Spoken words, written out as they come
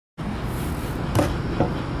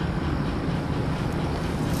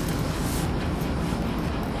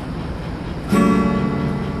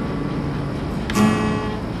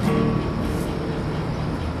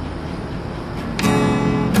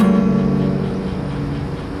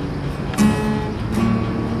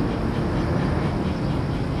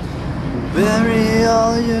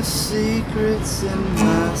all your secrets in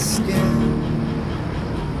my skin.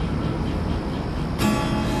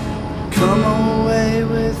 Come away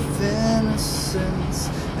with innocence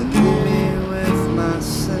and leave me with my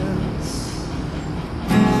sins.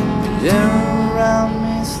 The air around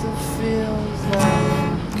me still feels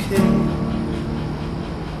like king.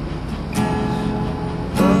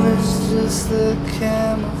 Love is just the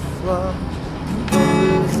camouflage that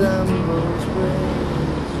resembles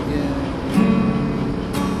rage again.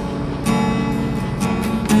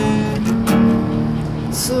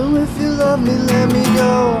 So if you love me, let me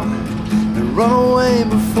go and run away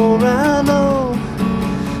before I know.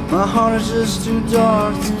 My heart is just too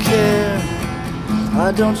dark to care.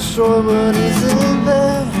 I don't destroy what isn't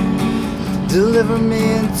there. Deliver me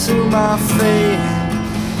into my fate.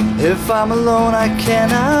 If I'm alone I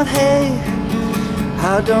cannot hate.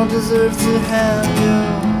 I don't deserve to have you.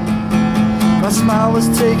 My smile was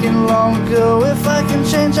taken long ago. If I can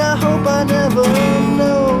change I hope I never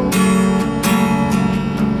know.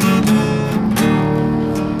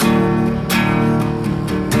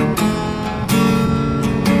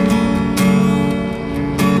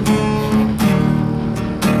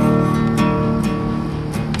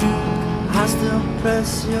 I still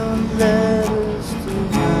press your letters to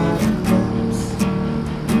my lips,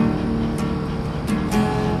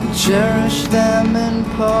 cherish them in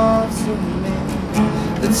parts of me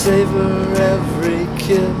that savor every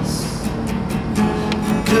kiss.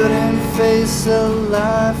 Couldn't face a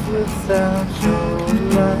life without your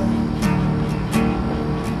light,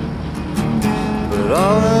 but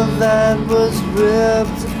all of that was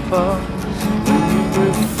ripped apart when you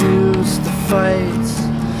refused to fight.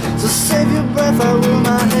 So save your breath, I will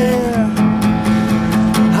not hear.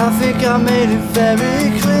 I think I made it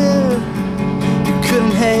very clear. You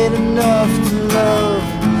couldn't hate enough to love.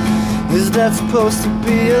 Is that supposed to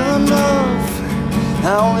be enough?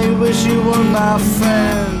 I only wish you were my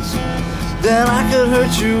friend, then I could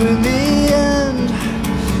hurt you in the end.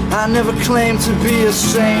 I never claimed to be a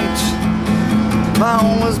saint. My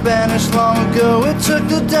own was banished long ago. It took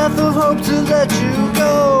the death of hope to let you go.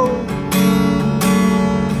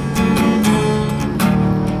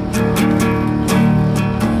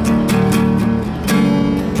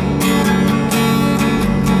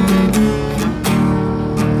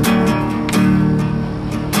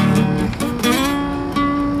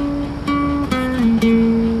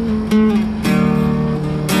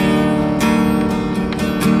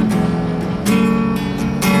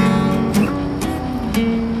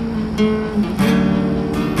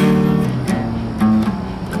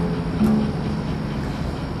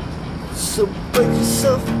 So break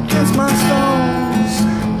yourself against my stones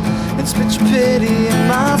and spit your pity in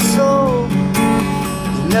my soul.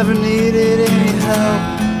 You never needed any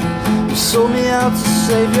help. You sold me out to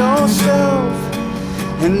save yourself,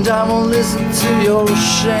 and I won't listen to your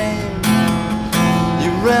shame.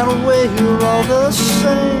 You ran away, you're all the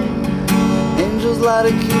same. Angels lie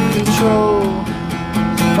to keep control.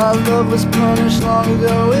 My love was punished long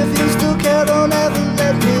ago. If you still care, don't ever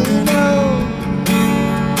let me know.